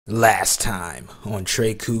Last time on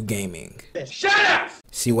Tre'ku Gaming. Shut up!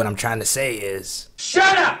 See, what I'm trying to say is...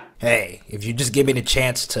 Shut up! Hey, if you just give me the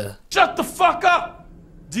chance to... Shut the fuck up!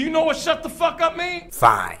 Do you know what shut the fuck up means?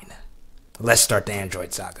 Fine. Let's start the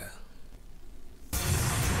Android Saga.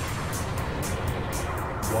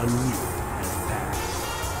 1 year has passed.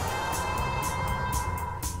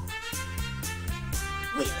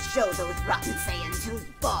 We'll show those rotten Saiyans who's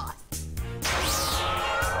boss.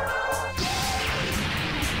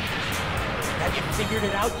 Have you figured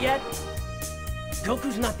it out yet?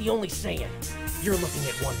 Goku's not the only Saiyan. You're looking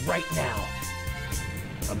at one right now.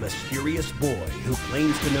 A mysterious boy who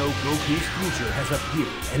claims to know Goku's future has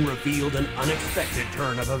appeared and revealed an unexpected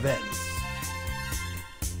turn of events.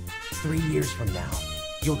 3 years from now,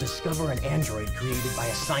 you'll discover an android created by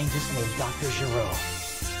a scientist named Dr. Giro.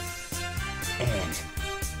 And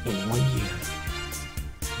in 1 year,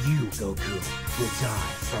 you, Goku, will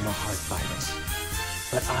die from a heart virus.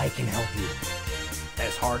 But I can help you.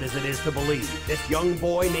 As hard as it is to believe, this young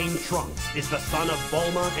boy named Trunks is the son of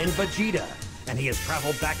Bulma and Vegeta, and he has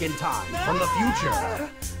traveled back in time from the future.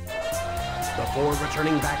 Before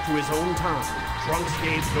returning back to his own time, Trunks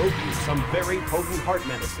gave Goku some very potent heart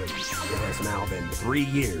medicine. It has now been 3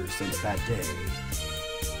 years since that day.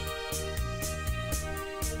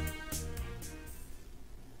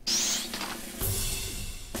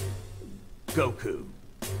 Goku,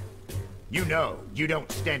 you know you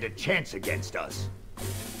don't stand a chance against us.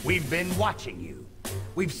 We've been watching you.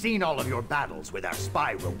 We've seen all of your battles with our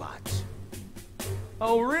spy robots.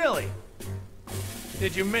 Oh, really?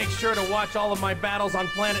 Did you make sure to watch all of my battles on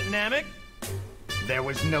planet Namek? There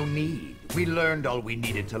was no need. We learned all we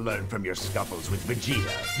needed to learn from your scuffles with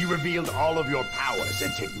Vegeta. You revealed all of your powers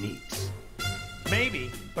and techniques. Maybe,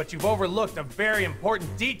 but you've overlooked a very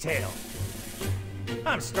important detail.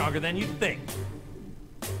 I'm stronger than you think.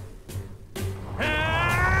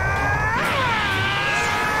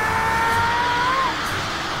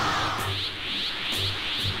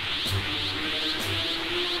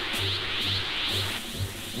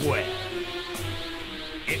 Well,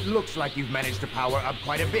 it looks like you've managed to power up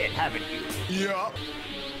quite a bit, haven't you? Yeah.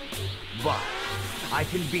 But I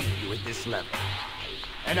can beat you at this level.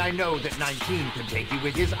 And I know that 19 can take you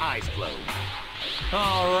with his eyes closed.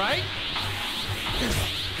 All right.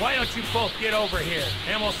 Why don't you both get over here,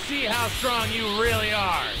 and we'll see how strong you really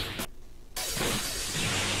are.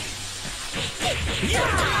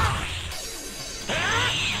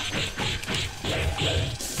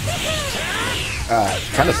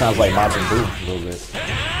 Kind of sounds like Majin Buu a little bit.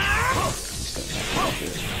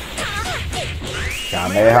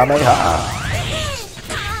 Kamehameha.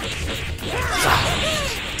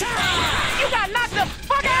 You got knocked the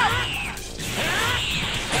fuck out!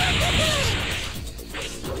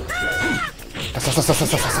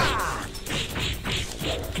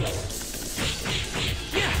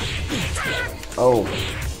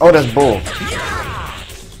 Oh, that's bull.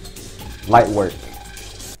 Light work.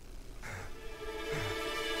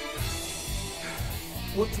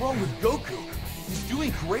 What's wrong with Goku? He's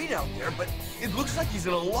doing great out there, but it looks like he's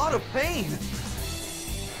in a lot of pain.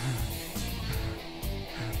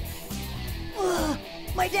 Ugh,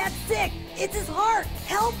 my dad's sick. It's his heart.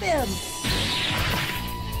 Help him.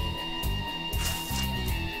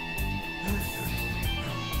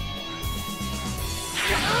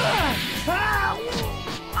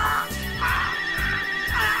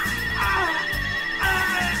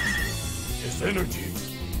 His energy,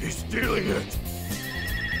 he's stealing it.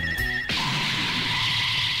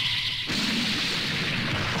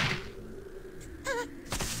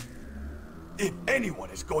 If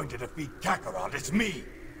anyone is going to defeat Kakarot, it's me.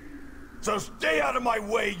 So stay out of my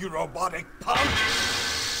way, you robotic punk!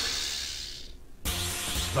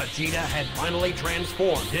 Vegeta had finally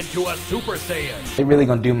transformed into a Super Saiyan. They really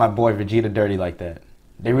gonna do my boy Vegeta dirty like that.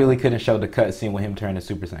 They really couldn't show the cutscene with him turning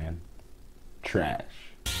Super Saiyan. Trash.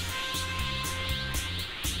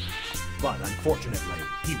 But unfortunately,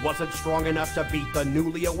 he wasn't strong enough to beat the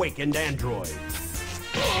newly awakened android.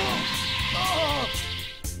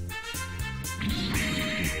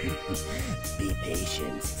 Be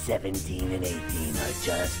patient. 17 and 18 are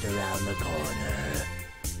just around the corner.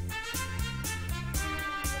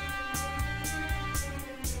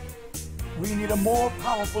 We need a more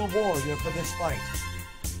powerful warrior for this fight.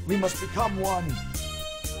 We must become one.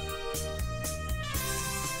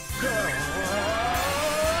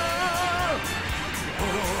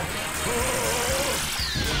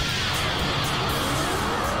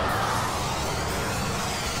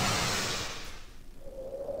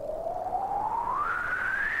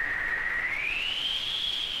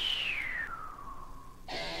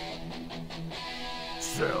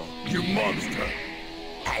 Cell, you monster!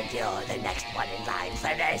 I you're the next one in line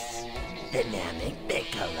for this. Dynamic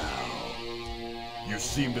Piccolo. You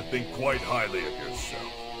seem to think quite highly of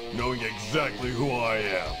yourself, knowing exactly who I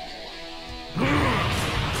am.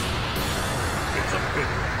 It's a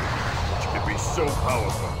pity that you can be so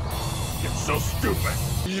powerful, yet so stupid.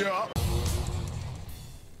 Yeah.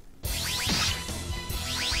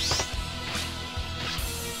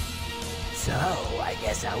 So, I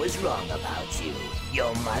guess I was wrong about you.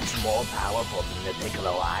 You're much more powerful than the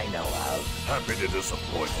Piccolo I know of. Happy to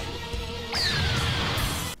disappoint you.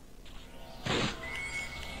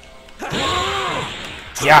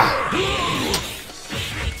 Yeah.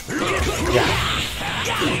 Yeah.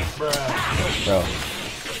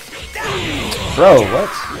 Bro,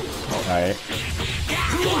 what? Alright.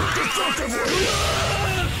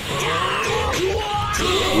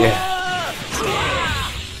 Yeah.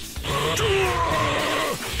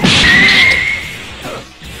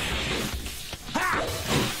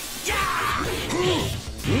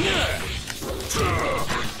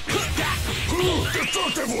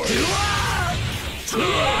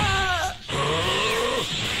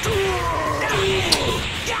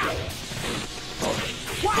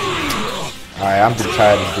 Alright, I'm just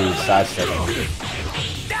tired of this dude sidestepping.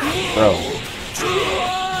 Bro.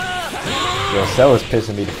 Yo, Cell is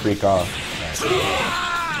pissing me the freak off.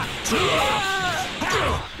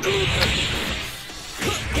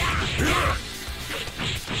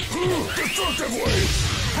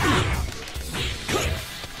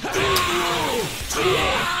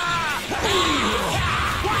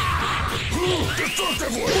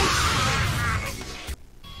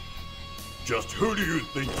 Just who do you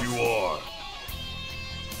think you are?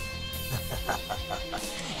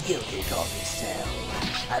 You can call me Cell.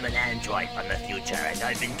 I'm an android from the future, and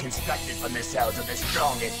I've been constructed from the cells of the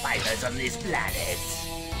strongest fighters on this planet.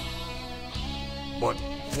 But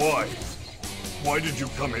why? Why did you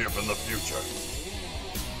come here from the future?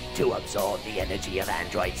 To absorb the energy of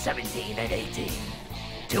androids 17 and 18.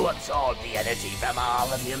 To absorb the energy from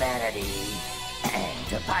all of humanity. And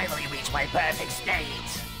to finally reach my perfect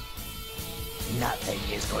state. Nothing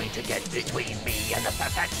is going to get between me and the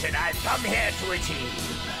perfection I've come here to achieve.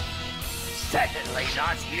 Certainly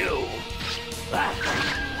not you.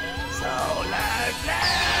 So learn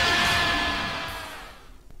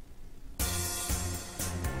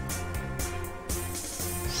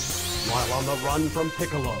While on the run from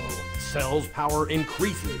Piccolo, Cell's power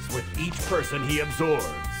increases with each person he absorbs.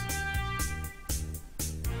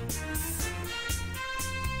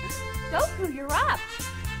 Goku, you're up.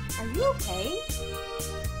 Are you okay?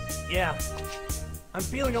 Yeah, I'm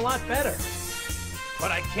feeling a lot better.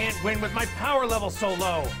 But I can't win with my power level so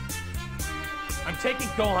low. I'm taking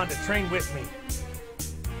Gohan to train with me.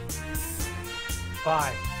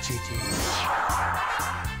 Bye, GG.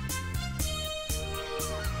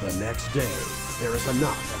 The next day, there is a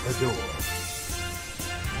knock at the door.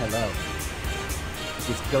 Hello.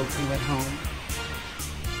 Is Goku at home?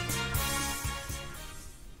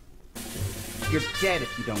 You're dead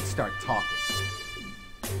if you don't start talking.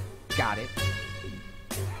 Got it?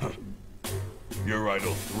 Your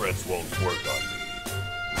idle threats won't work on me.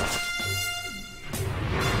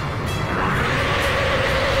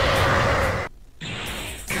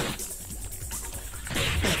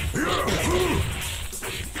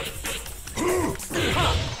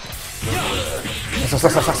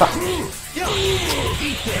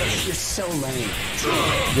 You're so lame.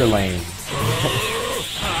 You're lame.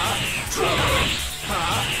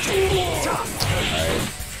 Alright.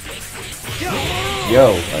 Yo,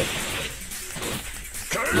 what?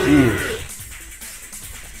 Jeez.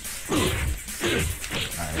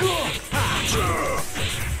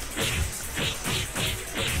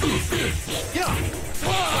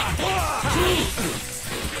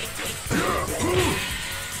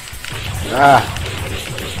 Ah.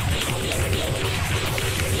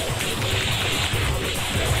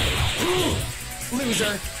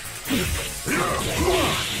 Loser.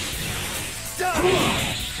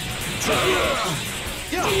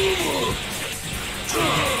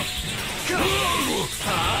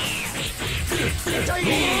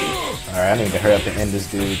 Alright, I need to hurry up and end this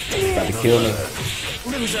dude. He's about to kill me.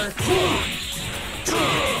 Loser.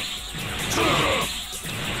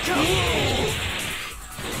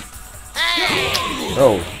 Bro,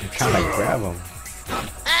 I'm trying to grab him.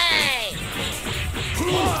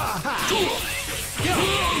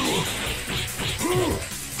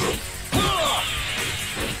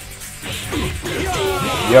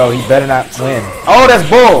 Yo, he better not win. Oh, that's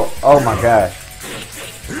bull! Oh my god.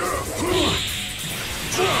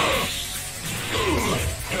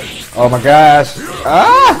 Oh my gosh.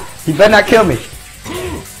 Ah! He better not kill me.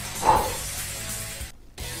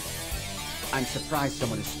 I'm surprised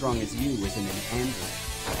someone as strong as you isn't an android.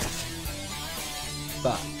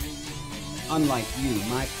 But, unlike you,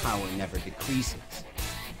 my power never decreases.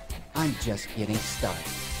 I'm just getting started.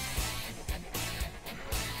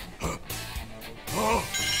 Huh?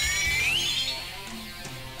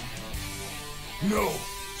 No!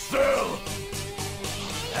 Cell!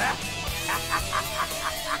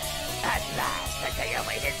 At last, the day I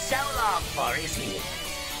waited so long for is here.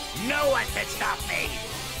 No one can stop me.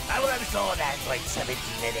 I will absorb Android 17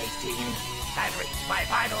 and 18 and reach my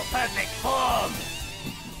final perfect form.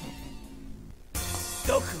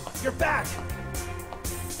 Goku, you're back!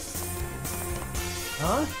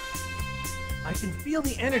 Huh? I can feel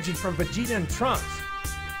the energy from Vegeta and Trunks.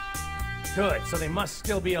 Good, so they must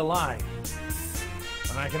still be alive.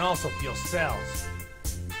 And I can also feel cells.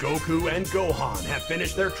 Goku and Gohan have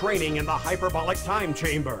finished their training in the hyperbolic time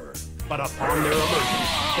chamber. But upon their emergence,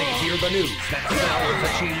 they hear the news that Cell has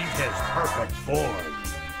achieved his perfect form.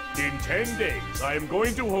 In 10 days, I am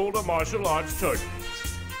going to hold a martial arts tournament.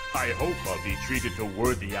 I hope I'll be treated to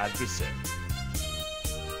worthy adversary.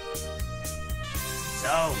 So,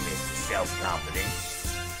 Mr. Self-Confident,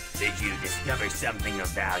 did you discover something of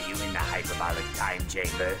value in the hyperbolic time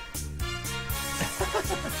chamber?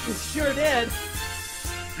 Sure did.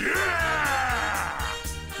 Yeah!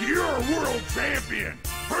 You're a world champion!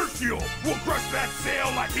 Hercule will crush that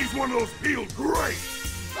Cell like he's one of those peeled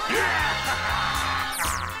grapes!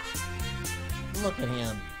 Yeah! Look at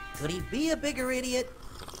him. Could he be a bigger idiot?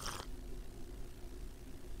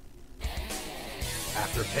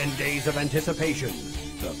 After 10 days of anticipation,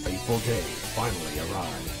 the fateful day finally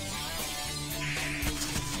arrived.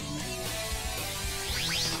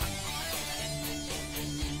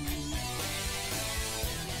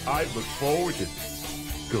 I look forward to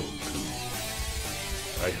this, Goku.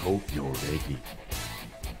 I hope you're ready.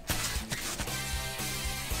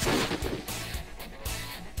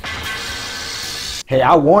 Hey,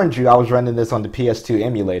 I warned you I was running this on the PS2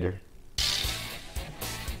 emulator.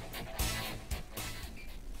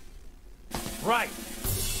 Right.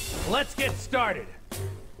 Let's get started.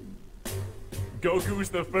 Goku's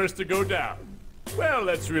the first to go down. Well,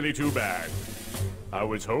 that's really too bad. I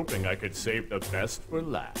was hoping I could save the best for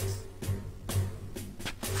last.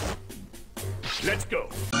 Let's go.